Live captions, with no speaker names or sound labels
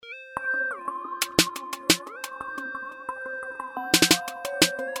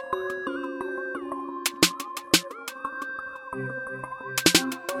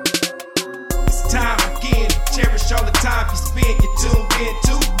cherish all the time you spend, you tuned in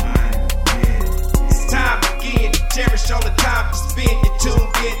to. It's time again to cherish all the time you spend, you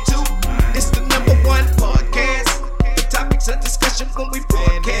tuned in to. It's the number one podcast. The topics of discussion when we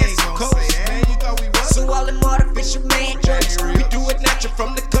broadcast. So all them artificial man jokes, we do it natural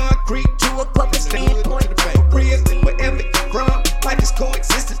from the concrete to a public standpoint. For real, wherever you're from, life is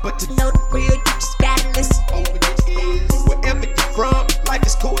coexistence, but to know the real, you just gotta listen. Wherever you're from, life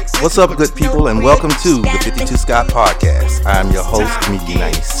is coexistence. What's up, good people, and welcome to the 52 Scott Podcast. I'm your host, Comedian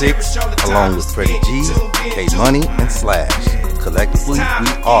 96, along with Freddie G, K Money, and Slash. Collectively, we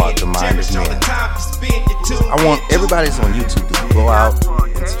are the Mind of Men. I want everybody that's on YouTube to go out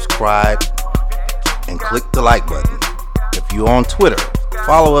and subscribe and click the like button. If you're on Twitter,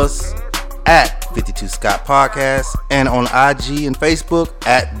 follow us at 52 Scott Podcast, and on IG and Facebook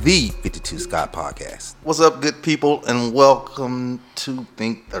at the 52 Scott Podcast. What's up, good people, and welcome to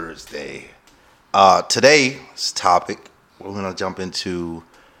Think Thursday. Today's topic, we're going to jump into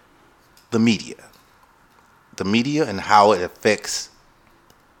the media. The media and how it affects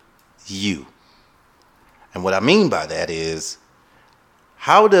you. And what I mean by that is,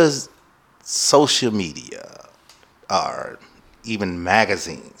 how does social media or even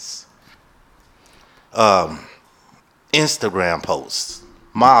magazines, Instagram posts,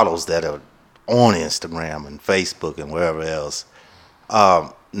 models that are on Instagram and Facebook and wherever else,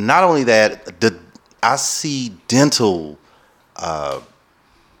 not only that, I see dental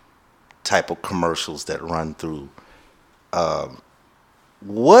type of commercials that run through.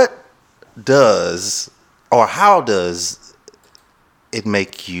 What does or how does it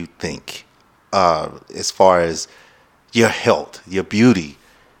make you think as far as your health, your beauty,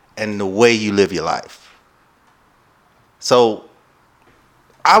 and the way you live your life? So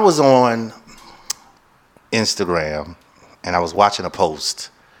I was on Instagram and I was watching a post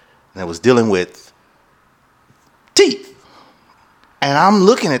and it was dealing with teeth. And I'm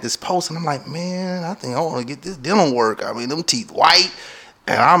looking at this post and I'm like, man, I think I want to get this dental work. I mean, them teeth white.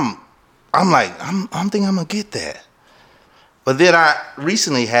 And I'm like, I'm thinking I'm going to get that. But then I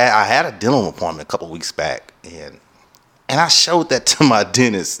had a dental appointment a couple of weeks back. And I showed that to my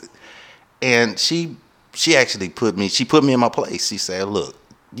dentist. And she actually put me in my place. She said, look,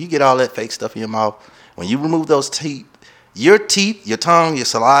 you get all that fake stuff in your mouth. When you remove those teeth, your tongue, your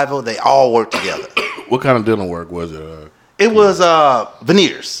saliva, they all work together. What kind of dental work was it? It was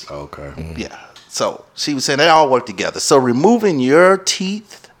veneers. Okay. Mm-hmm. Yeah. So she was saying they all work together. So removing your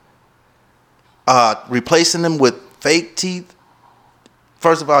teeth, replacing them with fake teeth,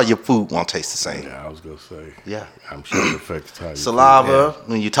 first of all, your food won't taste the same. Yeah, I was going to say. Yeah. I'm sure it affects how you saliva,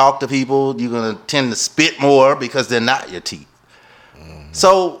 when you talk to people, you're going to tend to spit more because they're not your teeth. Mm-hmm.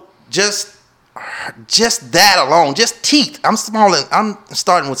 So just that alone, just teeth. I'm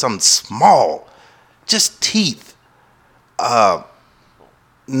starting with something small. Just teeth.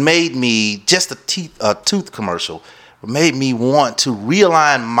 Made me, just a tooth commercial made me want to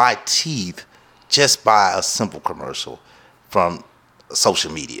realign my teeth just by a simple commercial from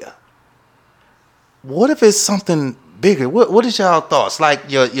social media. What if it's something bigger? What is y'all thoughts?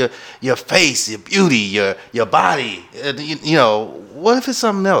 Like your face, your beauty, your body. What if it's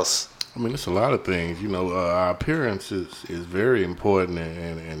something else? I mean, it's a lot of things. Our appearance is very important,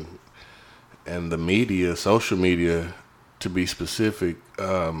 and the media, social media, to be specific,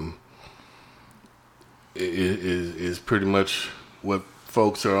 is pretty much what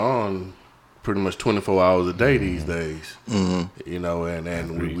folks are on pretty much 24 hours a day these days. Mm-hmm.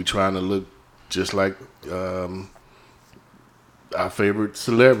 And we trying to look just like our favorite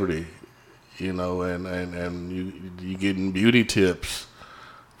celebrity, and you getting beauty tips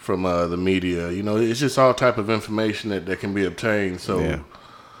from the media. It's just all type of information that can be obtained. So yeah.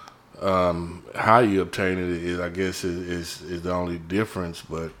 How you obtain it is, I guess, is the only difference,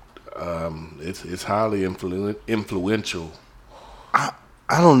 but it's highly influential.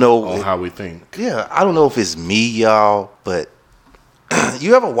 I don't know on how we think. Yeah, I don't know if it's me, y'all, but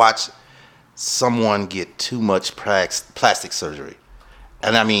you ever watch someone get too much plastic surgery?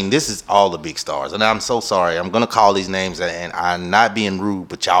 And I mean, this is all the big stars, and I'm so sorry. I'm gonna call these names, and I'm not being rude,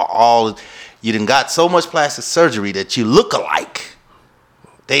 but you done got so much plastic surgery that you look alike.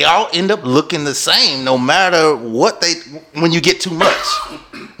 They all end up looking the same, no matter when you get too much.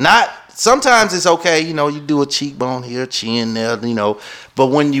 Sometimes it's okay, you do a cheekbone here, chin there, but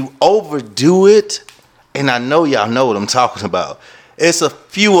when you overdo it, and I know y'all know what I'm talking about, it's a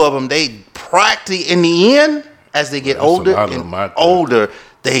few of them, they practically, in the end, as they get older,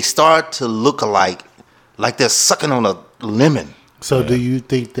 they start to look alike, like they're sucking on a lemon. So do you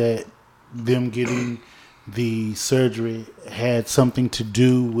think that them getting the surgery had something to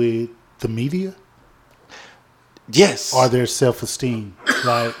do with the media? Yes. or their self-esteem,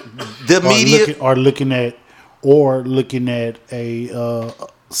 like The media looking at a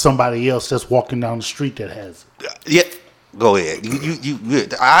somebody else that's walking down the street that has it. Yeah, go ahead. You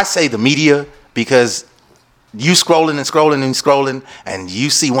I say the media because you scrolling and scrolling and scrolling, and you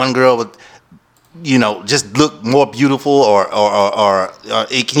see one girl with, just look more beautiful, or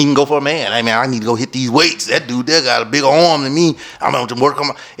it can even go for a man. I mean, I need to go hit these weights. That dude there got a bigger arm than me. I'm going to work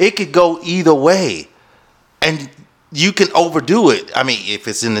on it could go either way, and you can overdo it. I mean, if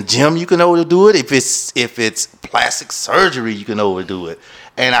it's in the gym, you can overdo it. If it's plastic surgery, you can overdo it.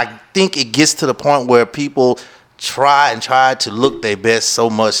 And I think it gets to the point where people try to look their best so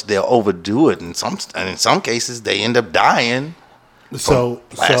much they'll overdo it, and in some cases they end up dying. So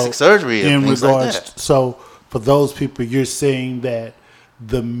plastic surgery and things like that. So for those people, you're saying that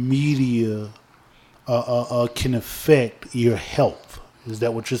the media can affect your health. Is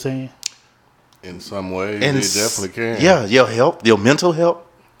that what you're saying? In some way, it definitely can. Yeah, your health, your mental health.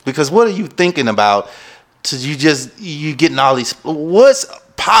 Because what are you thinking about? You getting all these. What's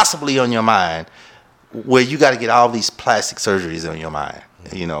possibly on your mind where you got to get all these plastic surgeries on your mind?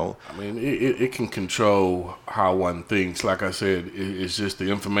 I mean, it can control how one thinks. Like I said, it's just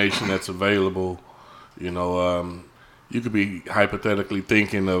the information that's available. You could be hypothetically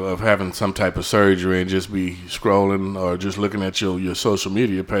thinking of having some type of surgery and just be scrolling or just looking at your social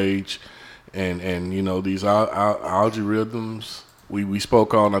media page, and these algorithms we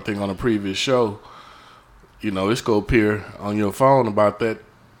spoke on, I think, on a previous show. It's gonna appear on your phone about that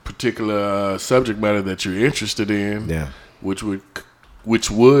particular subject matter that you're interested in, which would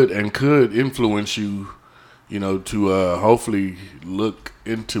and could influence you, to hopefully look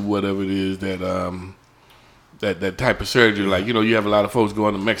into whatever it is that type of surgery. Like, you have a lot of folks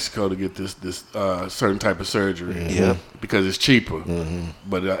going to Mexico to get this certain type of surgery, because it's cheaper,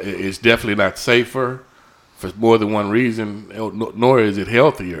 but it's definitely not safer for more than one reason, nor is it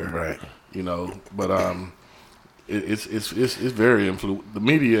healthier, right? But it's very the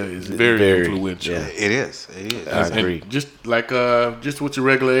media is very influential. Yeah. It is. I agree. Just like just with your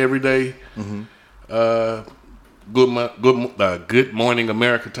regular everyday, Good Morning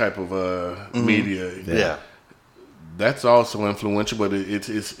America type of media. Yeah. That's also influential, but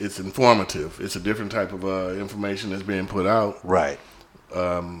it's informative. It's a different type of information that's being put out. Right.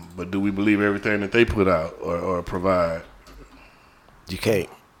 But do we believe everything that they put out or provide? You can't.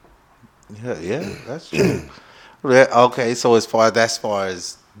 Yeah, that's true. Okay, so as far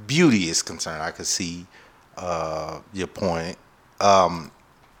as beauty is concerned, I can see your point.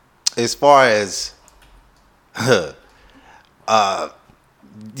 As far as health,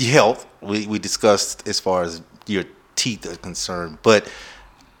 we discussed as far as your teeth are concerned, but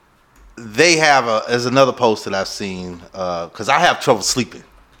there's another post that I've seen, because I have trouble sleeping,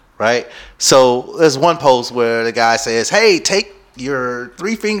 right? So there's one post where the guy says, hey, take your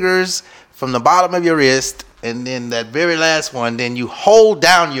 3 fingers from the bottom of your wrist, and then that very last one, then you hold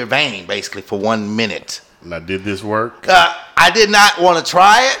down your vein basically for 1 minute. Now, did this work? I did not want to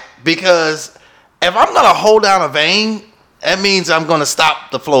try it, because if I'm going to hold down a vein, that means I'm going to stop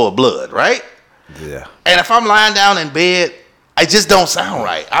the flow of blood, right? Yeah. And if I'm lying down in bed, it just don't sound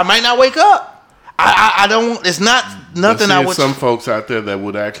right. I might not wake up. I don't. It's not nothing. I would. Some folks out there that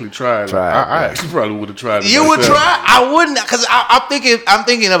would actually try it. I actually probably would have tried it. You would try? I wouldn't, because I'm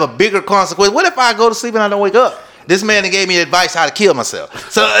thinking of a bigger consequence. What if I go to sleep and I don't wake up? This man that gave me advice how to kill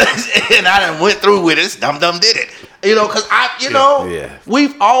myself. So and I done went through with it. Dumb did it. Because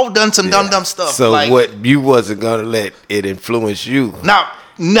we've all done some dumb stuff. So what, you wasn't gonna let it influence you?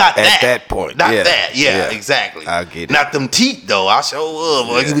 Not at that point. Not that. Yeah, exactly. I get it. Not them teeth though. I show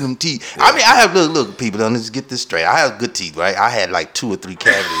up. Give me them teeth. Yeah. I mean, I have look, people. Let's get this straight. I have good teeth, right? I had like 2 or 3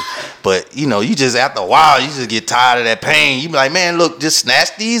 cavities, but you just after a while, you just get tired of that pain. You be like, man, look, just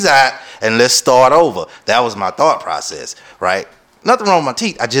snatch these out and let's start over. That was my thought process, right? Nothing wrong with my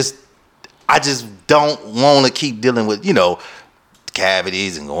teeth. I just don't want to keep dealing with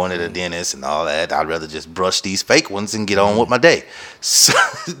cavities and going to the dentist and all that. I'd rather just brush these fake ones and get on with my day. So,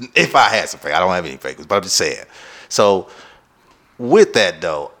 if I had some fake, I don't have any fake ones, but I'm just saying. So with that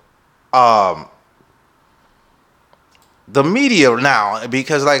though, the media now,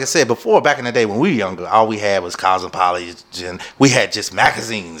 because like I said before, back in the day when we were younger, all we had was Cosmopolitan. We had just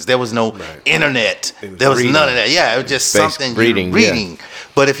magazines. There was no internet. There was none of that. Yeah, it was just something reading. Yeah.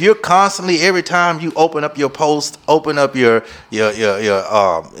 But if you're constantly, every time you open up your post, open up your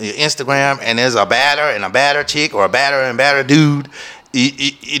Instagram, and there's a batter and a batter chick or a batter and batter dude,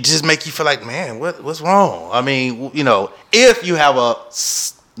 it just make you feel like, man, what's wrong? I mean, if you have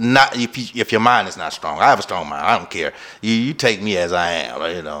if your mind is not strong. I have a strong mind. I don't care. You take me as I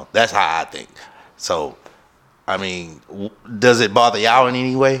am. That's how I think. So I mean, does it bother y'all in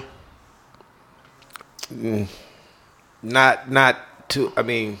any way? Not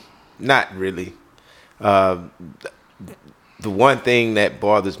really. The one thing that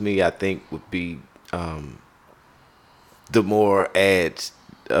bothers me, I think, would be the more ads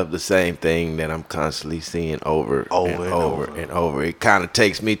of the same thing that I'm constantly seeing over and over. It kind of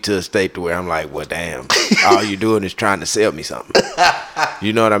takes me to a state to where I'm like, well, damn, all you're doing is trying to sell me something.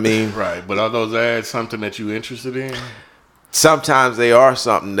 You know what I mean? Right. But are those ads something that you're interested in? Sometimes they are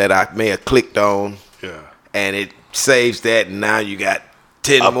something that I may have clicked on. Yeah. And it saves that, and now you got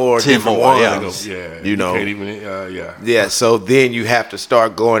 10 more different ones. Yeah. You know. Can't even, Yeah, so then you have to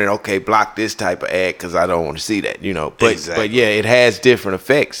start going and, okay, block this type of ad because I don't want to see that, you know. But yeah, it has different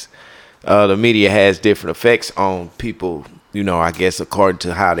effects. The media has different effects on people, you know, I guess according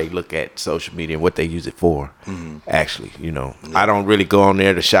to how they look at social media and what they use it for, actually, you know. Yeah. I don't really go on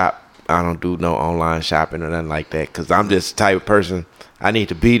there to shop. I don't do no online shopping or nothing like that because I'm just the type of person, I need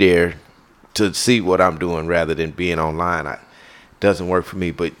to be there to see what I'm doing rather than being online. Doesn't work for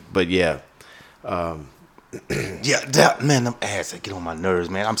me, but yeah. Man, them ads that get on my nerves,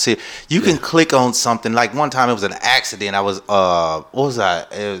 man. I'm serious. You can click on something. Like one time it was an accident. I was, what was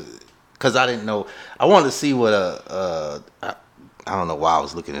I? Because I didn't know. I wanted to see what I don't know why I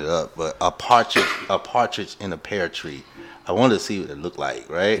was looking it up, but a partridge in a pear tree. I wanted to see what it looked like,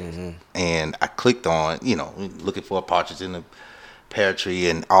 right? Mm-hmm. And I clicked on, you know, looking for a partridge in a pear tree,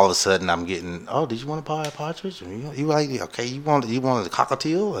 and all of a sudden I'm getting, oh, did you want to buy a partridge? And you like, okay, you want the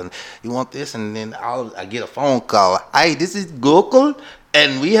cockatiel, and you want this, and then I get a phone call. Hey, this is Google,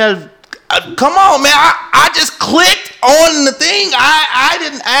 and we have. Come on, man! I just clicked on the thing. I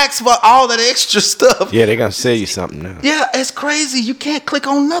didn't ask for all that extra stuff. Yeah, they're gonna sell you something now. Yeah, it's crazy. You can't click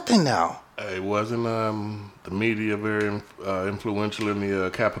on nothing now. It wasn't the media very influential in the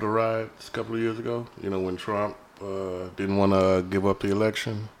Capitol riots a couple of years ago. You know, when Trump didn't want to give up the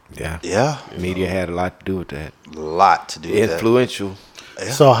election. Yeah. Media had a lot to do with that. A lot to do with that. Influential.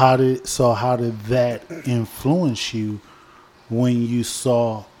 Yeah. So how did that influence you when you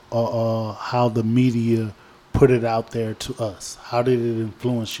saw how the media put it out there to us? How did it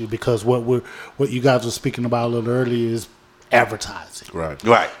influence you? Because what you guys were speaking about a little earlier is advertising,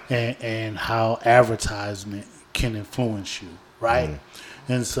 right, and how advertisement can influence you, right?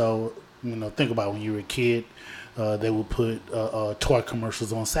 And so, you know, think about when you were a kid. They would put toy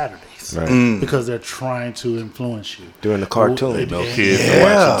commercials on Saturdays because they're trying to influence you. During the cartoon. No kids are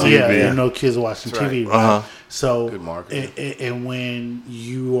watching TV. Yeah, no kids are watching TV. Right? Uh-huh. So, good marketing. And when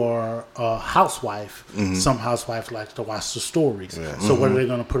you are a housewife, some housewives like to watch the stories. Yeah. So what are they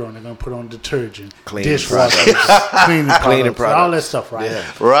going to put on? They're going to put on detergent, dishwasher, cleaning products, all that stuff, right? Yeah.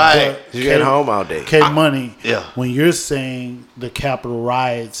 Right. You get home all day. Money. Yeah. When you're saying the Capitol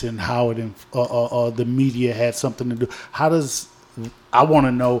riots and how the media had something to do, I want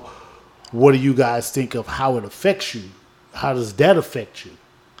to know, what do you guys think of how it affects you? How does that affect you?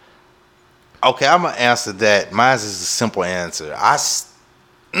 Okay, I'm going to answer that. Mine is a simple answer.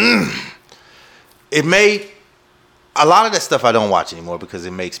 It made a lot of that stuff I don't watch anymore because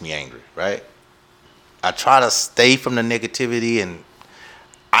it makes me angry, right? I try to stay from the negativity, and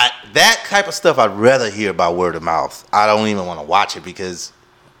that type of stuff I'd rather hear by word of mouth. I don't even want to watch it because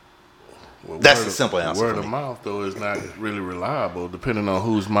that's the simple answer. Word of mouth, though, is not really reliable depending on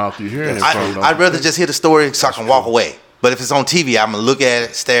whose mouth you're hearing it from. I'd rather just hear the story so I can walk away. But if it's on TV, I'm going to look at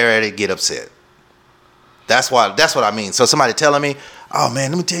it, stare at it, get upset. That's what I mean. So somebody telling me, oh, man,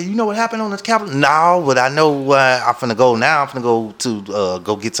 let me tell you, you know what happened on the Capitol? No, but I know I'm finna go now. I'm finna go to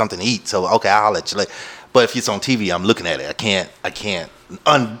go get something to eat. So, okay, I'll let you later. But if it's on TV, I'm looking at it. I can't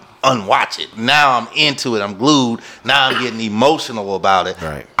unwatch it. Now I'm into it. I'm glued. Now I'm getting emotional about it.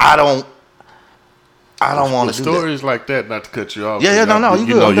 Right. I don't want to do that. Stories like that, not to cut you off. Yeah, no,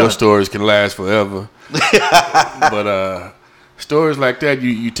 you know your stories can last forever. But stories like that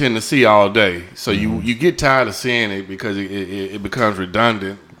you tend to see all day, so you get tired of seeing it because it becomes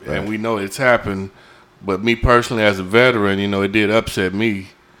redundant, and we know it's happened. But me personally, as a veteran, you know, it did upset me,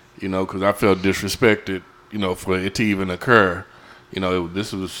 you know, because I felt disrespected, you know, for it to even occur. You know,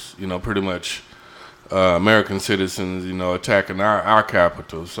 this was, you know, pretty much American citizens, you know, attacking our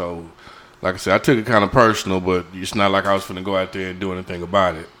capital. So, like I said, I took it kind of personal, but it's not like I was going to go out there and do anything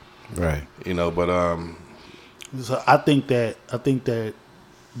about it. Right. You know, but so I think that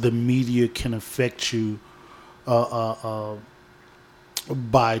the media can affect you by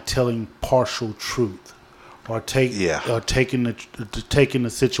telling partial truth or taking the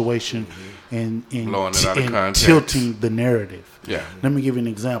situation and blowing it out of context, tilting the narrative. Yeah. Let me give you an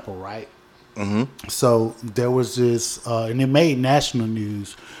example, right? Mm-hmm. So there was this, and it made national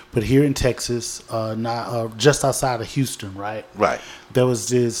news, but here in Texas, just outside of Houston, right? Right. There was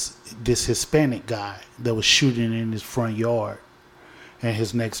this Hispanic guy that was shooting in his front yard, and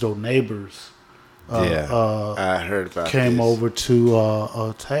his next door neighbors. I heard about came this. over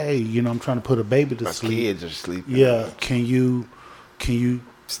to hey, I'm trying to put a baby to My sleep. kids are sleeping. Yeah, can you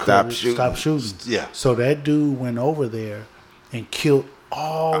Stop shooting? Stop shooting. Yeah. So that dude went over there and killed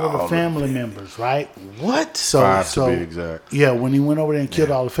all of the family members, right? What? So, 5 to be exact. Yeah, when he went over there and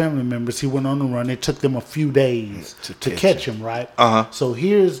killed all the family members, he went on the run. It took them a few days to catch him, right? Uh-huh. So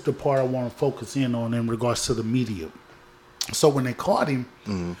here's the part I want to focus in on in regards to the media. So when they caught him,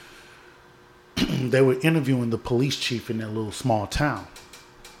 they were interviewing the police chief in that little small town.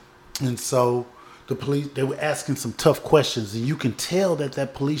 And so the police, they were asking some tough questions, and you can tell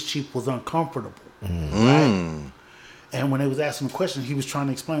that police chief was uncomfortable, right? And when they was asking the question, he was trying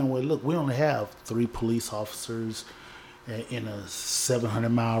to explain, well, look, we only have 3 police officers in a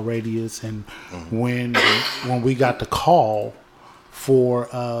 700-mile radius. And when we got the call for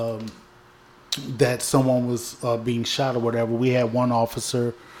that someone was being shot or whatever, we had one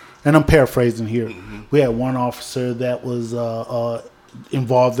officer, and I'm paraphrasing here, we had one officer that was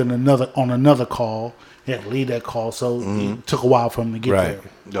involved in another call. He had to lead that call, so it took a while for him to get there.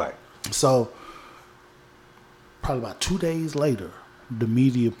 Right. So probably about 2 days later, the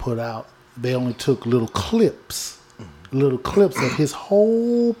media put out, they only took little clips of his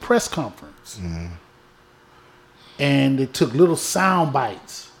whole press conference. And they took little sound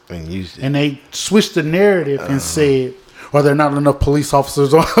bites. And they switched the narrative and said, are there not enough police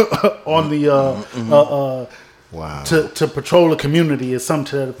officers on the to patrol the community or something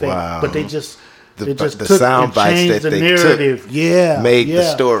to that effect? Wow. But they just The took sound and bites changed that the they narrative. made the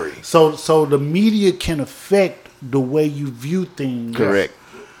story. So the media can affect the way you view things. Correct.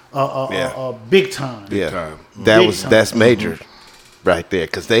 Big time. Yeah. Time. That's major right there,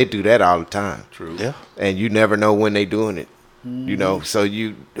 because they do that all the time. True. Yeah. And you never know when they doing it. So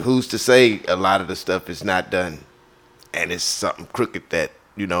who's to say a lot of the stuff is not done and it's something crooked that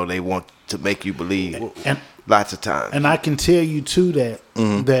they want to make you believe, And lots of times. And I can tell you too that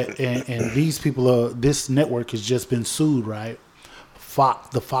and these people this network has just been sued, right?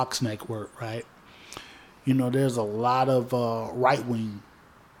 The Fox network, right? There's a lot of right wing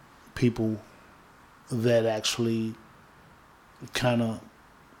people that actually kind of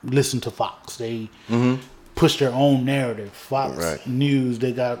listen to Fox. They push their own narrative. Fox News,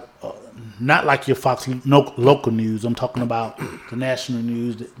 they got not like your Fox local news. I'm talking about the national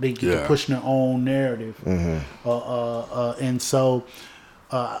news. They get to pushing their own narrative, and so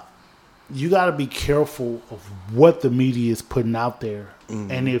you got to be careful of what the media is putting out there.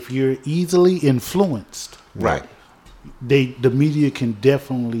 And if you're easily influenced, Right. the media can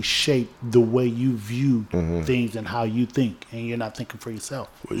definitely shape the way you view things and how you think, and you're not thinking for yourself.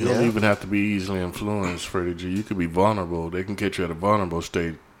 Well, you don't even have to be easily influenced, Freddie G. You could be vulnerable. They can catch you at a vulnerable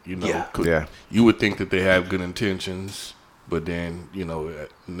state. You would think that they have good intentions, but then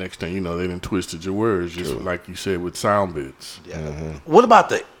next thing you know, they done twisted your words, just like you said with sound bits. Yeah. What about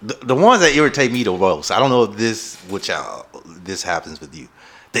the ones that irritate me the most? I don't know if this happens with you.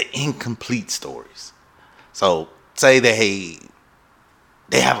 The incomplete stories. So say they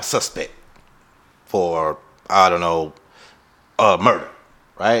have a suspect for, I don't know, murder,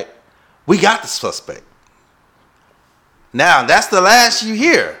 right? We got the suspect. Now, that's the last you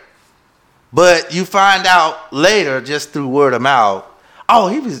hear. But you find out later, just through word of mouth,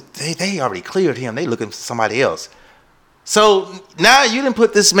 they already cleared him. They looking for somebody else. So now you didn't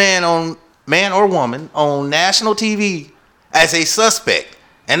put this man or woman on national TV as a suspect.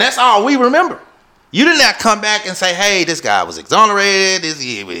 And that's all we remember. You did not come back and say, hey, this guy was exonerated.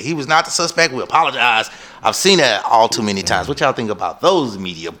 He was not the suspect. We apologize. I've seen that all too many times. What y'all think about those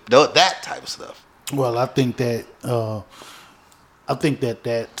media, that type of stuff? Well, I think that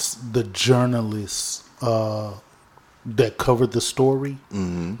that's the journalists that covered the story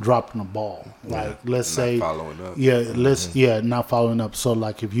dropping the ball. Like, let's say, following up. Not following up. So,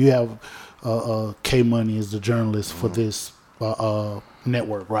 like, if you have K Money as the journalist for this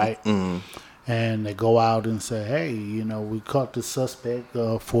network, right? And they go out and say, hey, we caught the suspect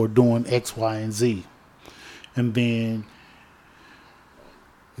for doing X, Y, and Z. And then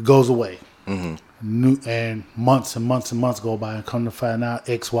it goes away. And months and months and months go by, and come to find out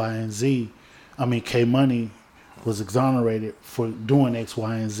X, Y, and Z. K Money was exonerated for doing X,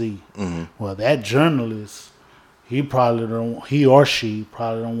 Y, and Z. Well, that journalist, he or she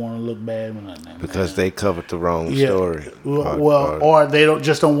probably don't want to look bad because they covered the wrong story. Or they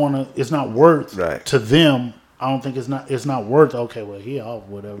don't want to. It's not worth to them I don't think it's not worth. Okay, well, he off,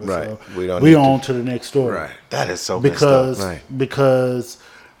 whatever. Right. So We on to the next story. Right. That is so because messed up. because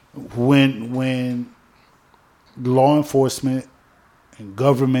when law enforcement and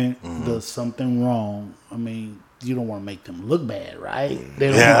government does something wrong, I mean, you don't want to make them look bad, right? They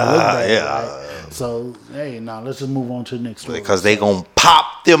don't want to look bad, right? So, hey, now let's just move on to the next story. Because they gonna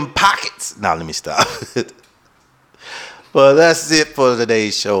pop them pockets. Now let me stop. But that's it for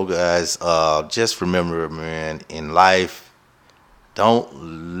today's show, guys. Just remember, man, in life,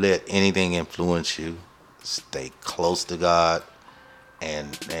 don't let anything influence you. Stay close to God,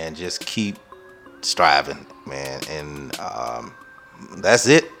 and just keep striving, man. And that's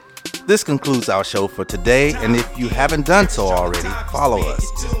it. This concludes our show for today, and if you haven't done so already, follow us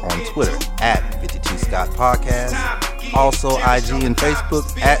on Twitter at 52 Scott Podcast, also IG and Facebook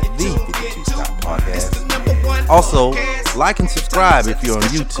at the 52 Scott Podcast. Also, like and subscribe if you're on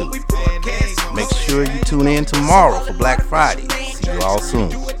YouTube. Make sure you tune in tomorrow for Black Friday. See you all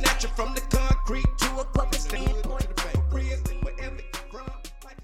soon.